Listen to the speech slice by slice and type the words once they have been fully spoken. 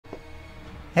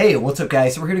Hey, what's up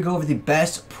guys? So we're here to go over the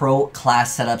best pro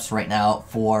class setups right now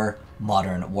for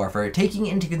Modern Warfare, taking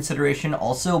into consideration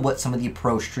also what some of the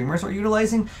pro streamers are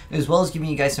utilizing, as well as giving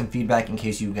you guys some feedback in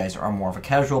case you guys are more of a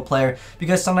casual player,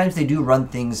 because sometimes they do run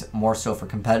things more so for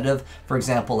competitive. For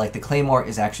example, like the Claymore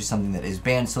is actually something that is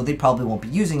banned, so they probably won't be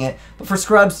using it, but for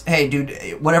scrubs, hey dude,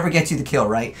 whatever gets you the kill,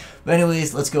 right? But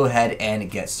anyways, let's go ahead and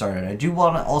get started. I do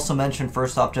want to also mention,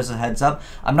 first off, just a heads up,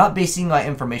 I'm not basing my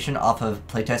information off of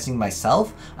playtesting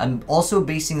myself. I'm also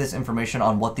basing this information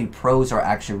on what the pros are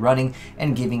actually running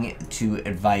and giving it to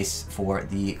advice for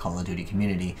the Call of Duty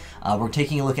community. We're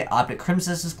taking a look at Optic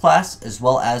Crimson's class, as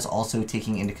well as also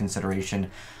taking into consideration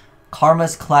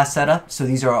Karma's class setup. So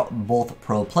these are both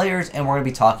pro players, and we're going to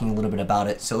be talking a little bit about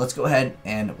it. So let's go ahead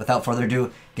and, without further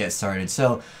ado, get started.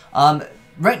 So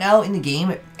right now in the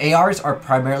game, ARs are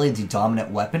primarily the dominant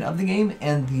weapon of the game,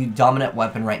 and the dominant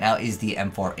weapon right now is the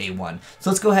M4A1. So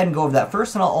let's go ahead and go over that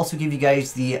first, and I'll also give you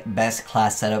guys the best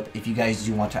class setup if you guys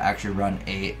do want to actually run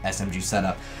a SMG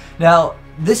setup. Now,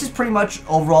 this is pretty much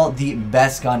overall the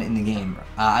best gun in the game.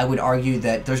 I would argue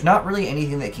that there's not really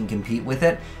anything that can compete with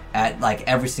it at like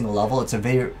every single level. It's a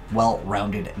very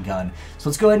well-rounded gun. So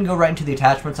let's go ahead and go right into the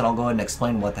attachments, and I'll go ahead and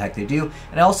explain what the heck they do.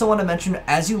 And I also want to mention,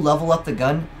 as you level up the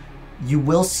gun, you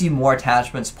will see more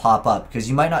attachments pop up, because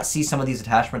you might not see some of these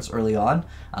attachments early on,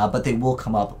 but they will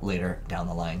come up later down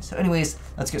the line. So anyways,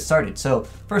 let's get started. So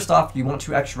first off, you want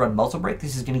to actually run muzzle brake.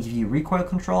 This is going to give you recoil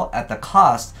control at the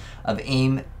cost of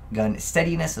aim gun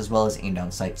steadiness, as well as aim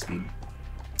down sight speed.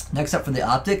 Next up, for the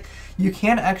optic, you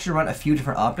can actually run a few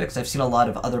different optics. I've seen a lot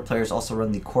of other players also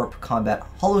run the Corp Combat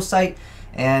Hollow Sight,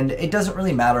 and it doesn't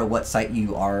really matter what sight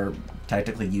you are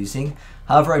technically using.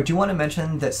 However, I do want to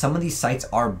mention that some of these sights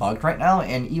are bugged right now,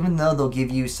 and even though they'll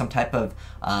give you some type of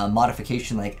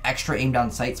modification like extra aim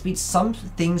down sight speed, some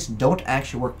things don't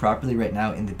actually work properly right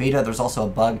now in the beta. There's also a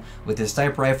bug with this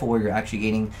sniper rifle where you're actually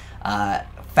gaining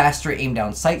faster aim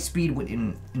down sight speed, when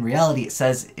in reality it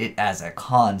says it as a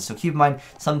con. So keep in mind,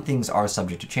 some things are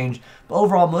subject to change, but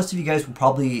overall most of you guys will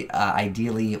probably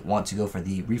ideally want to go for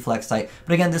the reflex sight.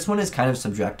 But again, this one is kind of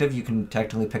subjective. You can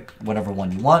technically pick whatever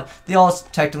one you want. They all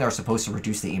technically are supposed to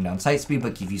reduce the aim down sight speed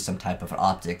but give you some type of an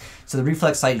optic. So the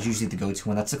reflex sight is usually the go-to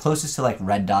one. That's the closest to like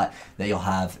red dot that you'll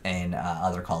have in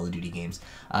other Call of Duty games.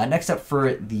 Next up,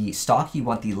 for the stock, you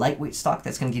want the lightweight stock.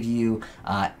 That's going to give you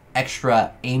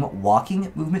extra aim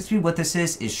walking movement speed. What this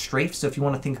is strafe. So if you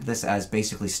want to think of this as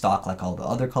basically stock like all the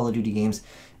other Call of Duty games,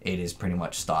 it is pretty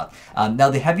much stock. Now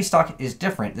the heavy stock is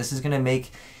different. This is going to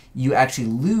make you actually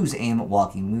lose aim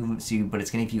walking movement speed, but it's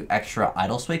going to give you extra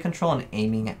idle sway control and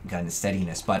aiming gun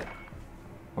steadiness. But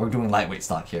we're doing lightweight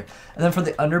stock here. And then for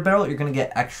the underbarrel, you're going to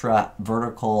get extra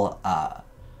vertical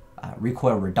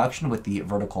recoil reduction with the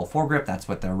vertical foregrip. That's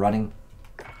what they're running.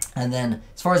 And then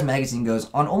as far as magazine goes,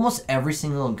 on almost every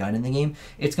single gun in the game,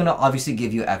 it's going to obviously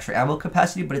give you extra ammo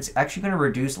capacity, but it's actually going to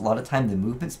reduce a lot of time the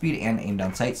movement speed and aim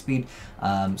down sight speed.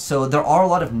 So there are a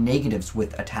lot of negatives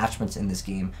with attachments in this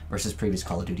game versus previous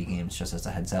Call of Duty games, just as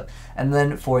a heads up. And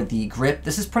then for the grip,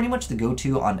 this is pretty much the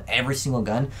go-to on every single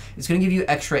gun. It's going to give you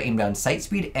extra aim down sight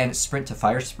speed and sprint to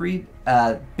fire speed.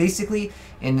 Basically,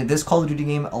 in this Call of Duty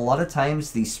game, a lot of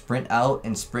times the sprint out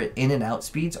and sprint in and out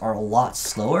speeds are a lot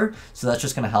slower, so that's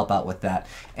just going to help out with that.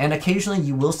 And occasionally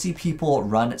you will see people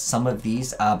run some of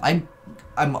these. I'm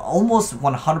almost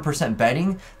 100%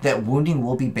 betting that wounding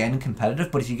will be banned in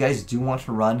competitive, but if you guys do want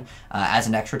to run as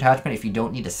an extra attachment, if you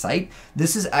don't need a sight,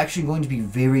 this is actually going to be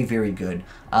very, very good.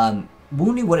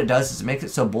 Wounding, what it does is it makes it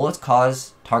so bullets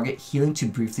cause target healing to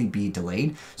briefly be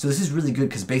delayed. So this is really good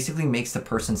because basically makes the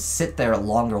person sit there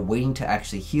longer waiting to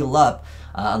actually heal up,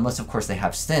 unless of course they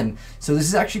have stim. So this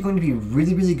is actually going to be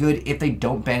really, really good. If they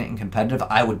don't ban it in competitive,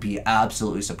 I would be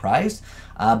absolutely surprised.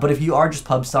 But if you are just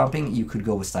pub stomping, you could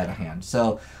go with sleight of hand.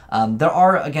 So there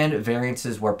are, again,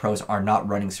 variances where pros are not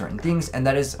running certain things, and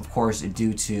that is of course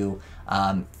due to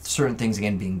certain things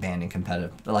again being banned in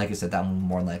competitive. But like I said, that one will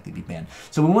more likely be banned.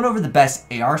 So we went over the best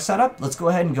AR setup. Let's go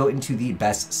ahead and go into the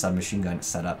best submachine gun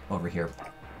setup over here.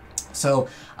 So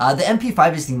the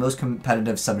MP5 is the most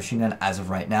competitive submachine gun as of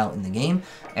right now in the game,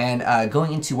 and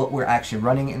going into what we're actually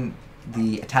running in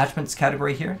the attachments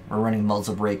category here, we're running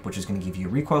muzzle brake, which is going to give you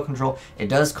recoil control. It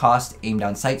does cost aim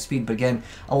down sight speed, but again,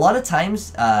 a lot of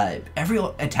times every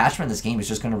attachment in this game is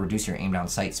just going to reduce your aim down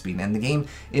sight speed, and the game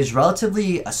is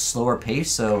relatively a slower pace,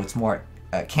 so it's more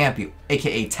campy,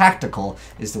 aka tactical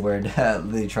is the word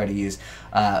they try to use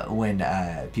when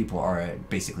people are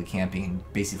basically camping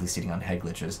and basically sitting on head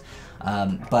glitches.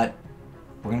 But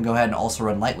we're going to go ahead and also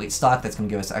run lightweight stock. That's going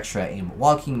to give us extra aim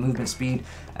walking movement speed,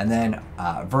 and then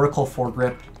vertical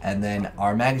foregrip, and then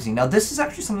our magazine. Now this is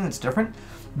actually something that's different.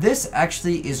 This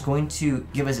actually is going to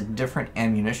give us a different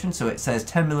ammunition. So it says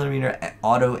 10mm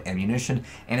auto ammunition,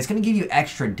 and it's going to give you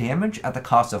extra damage at the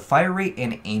cost of fire rate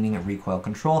and aiming and recoil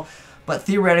control. But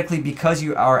theoretically, because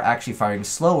you are actually firing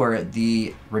slower,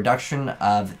 the reduction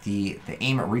of the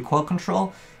aim and recoil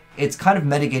control, it's kind of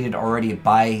mitigated already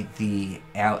by the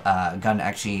gun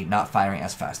actually not firing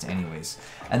as fast anyways.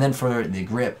 And then for the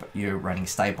grip, you're running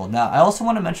Stippled. Now, I also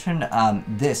want to mention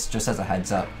this just as a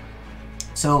heads up.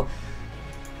 So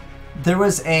there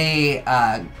was a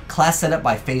class set up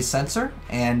by Phase Sensor,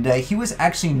 and he was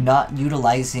actually not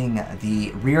utilizing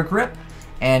the rear grip,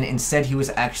 and instead he was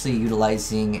actually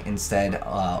utilizing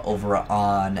over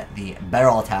on the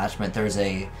barrel attachment. There's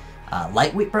a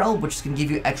lightweight barrel, which is going to give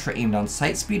you extra aim down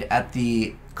sight speed at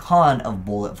the con of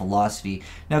bullet velocity.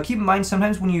 Now keep in mind,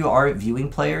 sometimes when you are viewing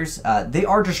players, they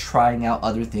are just trying out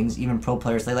other things. Even pro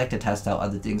players, they like to test out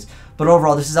other things. But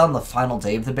overall, this is on the final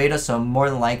day of the beta, so more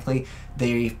than likely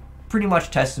they pretty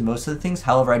much tested most of the things.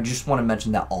 However, I just want to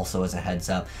mention that also as a heads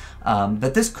up.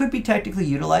 But this could be technically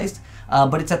utilized,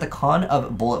 but it's at the con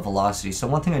of bullet velocity. So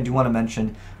one thing I do want to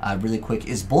mention really quick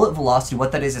is bullet velocity.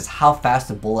 What that is how fast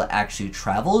a bullet actually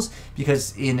travels,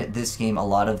 because in this game, a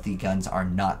lot of the guns are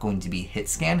not going to be hit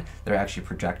scan. They're actually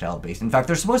projectile based. In fact,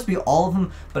 they're supposed to be all of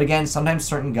them, but again, sometimes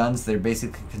certain guns, they're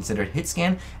basically considered hit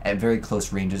scan at very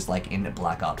close ranges, like in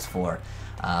Black Ops 4.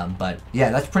 But yeah,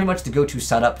 that's pretty much the go-to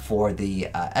setup for the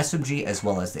SMG as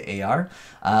well as the AR.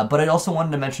 But I also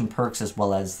wanted to mention perks as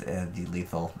well as the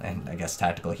lethal and I guess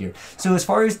tactical here. So as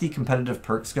far as the competitive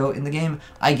perks go in the game,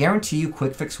 I guarantee you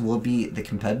Quick Fix will be the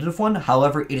competitive one.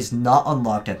 However, it is not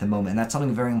unlocked at the moment, and that's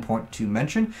something very important to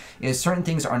mention, is certain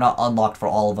things are not unlocked for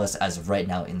all of us as of right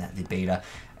now in the beta.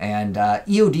 And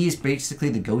EOD is basically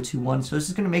the go-to one, so this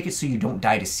is going to make it so you don't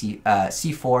die to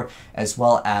C4 as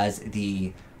well as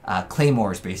the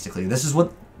claymores. Basically, this is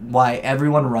why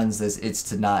everyone runs this. It's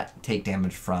to not take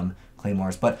damage from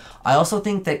claymores. But I also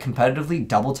think that competitively,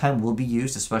 double time will be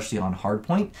used, especially on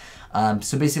hardpoint.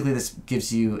 So basically, this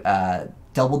gives you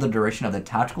double the duration of the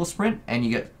tactical sprint, and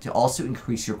you get to also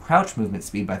increase your crouch movement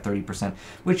speed by 30%,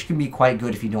 which can be quite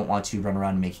good if you don't want to run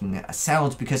around making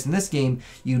sounds, because in this game,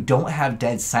 you don't have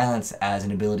dead silence as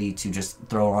an ability to just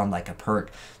throw on like a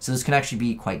perk. So this can actually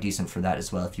be quite decent for that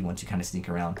as well if you want to kind of sneak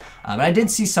around. And I did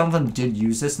see some of them did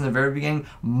use this in the very beginning.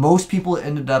 Most people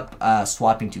ended up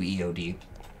swapping to EOD.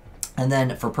 And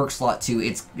then for perk slot 2,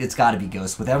 it's got to be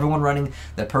Ghost. With everyone running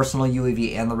the personal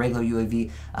UAV and the regular UAV,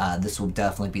 this will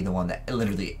definitely be the one that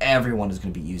literally everyone is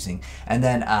going to be using. And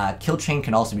then Kill Chain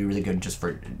can also be really good just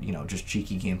for, you know, just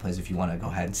cheeky gameplays if you want to go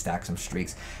ahead and stack some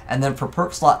streaks. And then for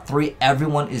perk slot 3,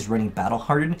 everyone is running Battle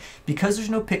Hardened. Because there's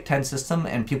no pick 10 system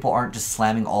and people aren't just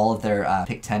slamming all of their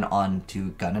pick 10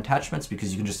 onto gun attachments,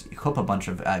 because you can just equip a bunch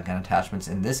of gun attachments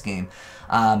in this game.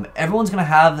 Everyone's going to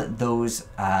have those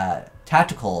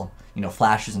tactical, you know,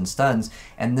 flashes and stuns,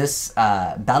 and this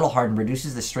Battle Harden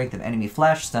reduces the strength of enemy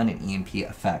flash, stun, and EMP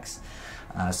effects.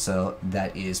 So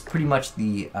that is pretty much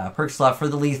the perk slot. For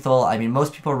the lethal, I mean,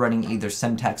 most people are running either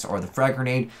Semtex or the Frag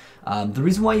Grenade. The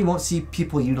reason why you won't see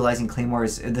people utilizing Claymore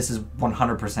is this is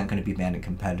 100% going to be banned in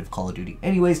competitive Call of Duty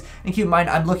anyways. And keep in mind,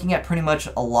 I'm looking at pretty much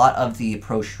a lot of the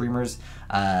pro streamers'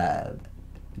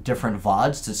 different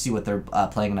VODs to see what they're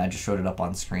playing, and I just showed it up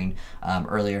on screen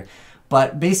earlier.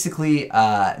 But basically,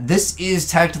 this is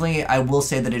technically, I will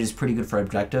say that it is pretty good for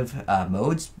objective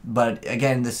modes. But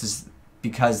again, this is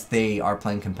because they are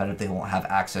playing competitive, they won't have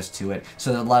access to it.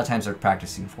 So a lot of times they're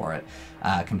practicing for it,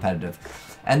 competitive.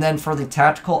 And then for the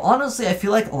tactical, honestly, I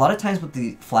feel like a lot of times with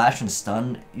the flash and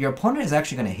stun, your opponent is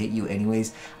actually going to hit you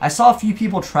anyways. I saw a few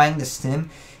people trying the stim.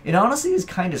 It honestly is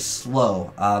kind of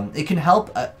slow. It can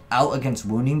help out against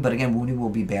wounding, but again, wounding will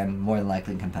be banned more than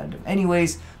likely in competitive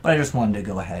anyways. But I just wanted to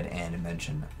go ahead and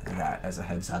mention that as a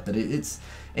heads up, that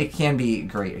it can be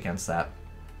great against that.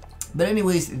 But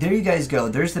anyways, there you guys go.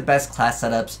 There's the best class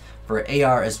setups for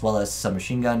AR as well as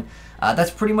submachine gun.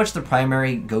 That's pretty much the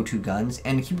primary go-to guns.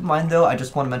 And keep in mind though, I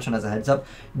just want to mention as a heads up,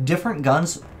 different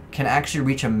guns can actually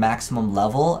reach a maximum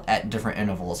level at different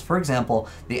intervals. For example,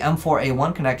 the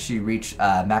M4A1 can actually reach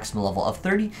a maximum level of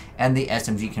 30, and the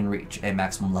SMG can reach a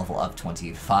maximum level of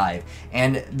 25.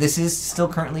 And this is still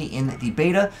currently in the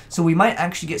beta, so we might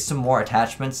actually get some more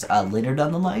attachments later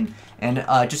down the line. And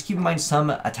just keep in mind, some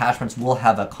attachments will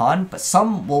have a con, but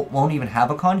some won't even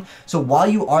have a con. So while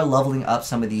you are leveling up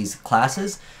some of these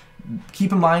classes,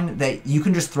 keep in mind that you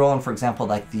can just throw on, for example,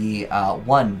 like the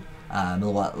 1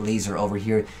 milliwatt laser over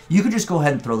here. You could just go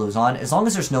ahead and throw those on as long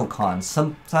as there's no cons.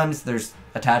 Sometimes there's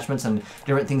attachments and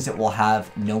different things that will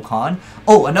have no con.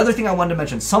 Oh, another thing I wanted to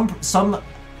mention, some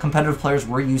competitive players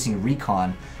were using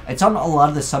recon. It's on a lot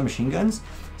of the submachine guns.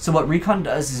 So what Recon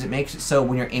does is it makes it so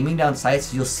when you're aiming down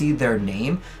sights, you'll see their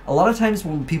name. A lot of times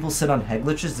when people sit on head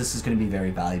glitches, this is going to be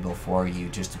very valuable for you,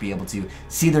 just to be able to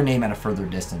see their name at a further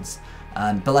distance.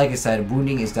 But like I said,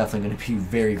 wounding is definitely going to be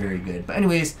very, very good. But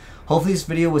anyways, hopefully this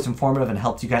video was informative and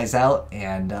helped you guys out.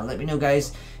 And let me know,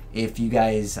 guys, if you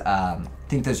guys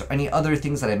think there's any other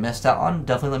things that I missed out on.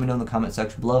 Definitely let me know in the comment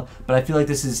section below. But I feel like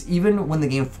this is, even when the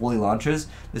game fully launches,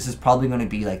 this is probably going to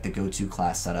be like the go-to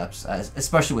class setups,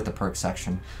 especially with the perk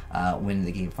section when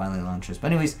the game finally launches.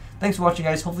 But anyways, thanks for watching,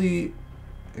 guys. Hopefully,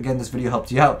 again, this video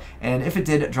helped you out, and if it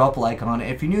did, drop a like on it.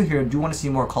 If you're new here and do want to see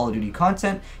more Call of Duty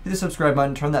content, hit the subscribe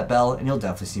button, turn that bell, and you'll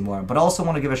definitely see more. But I also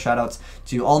want to give a shout out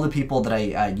to all the people that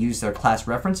I use their class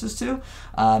references to,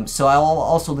 so I'll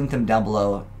also link them down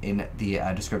below in the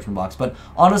description box. But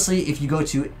honestly, if you go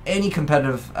to any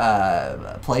competitive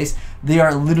place, they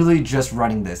are literally just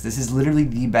running this. This is literally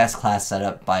the best class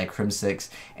setup by Crim6,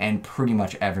 and pretty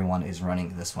much everyone is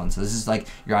running this one. So this is like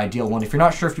your ideal one. If you're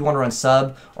not sure if you want to run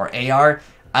sub or AR,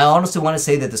 I honestly want to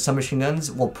say that the submachine guns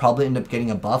will probably end up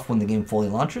getting a buff when the game fully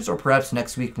launches, or perhaps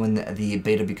next week when the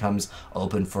beta becomes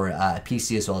open for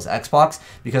PC as well as Xbox,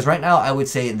 because right now I would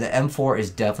say the M4 is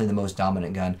definitely the most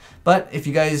dominant gun. But if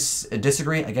you guys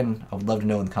disagree, again, I would love to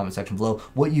know in the comment section below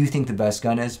what you think the best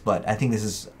gun is, but I think this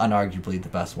is unarguably the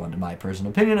best one in my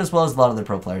personal opinion, as well as a lot of the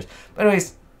pro players. But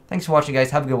anyways, thanks for watching,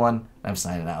 guys. Have a good one. I'm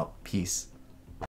signing out. Peace.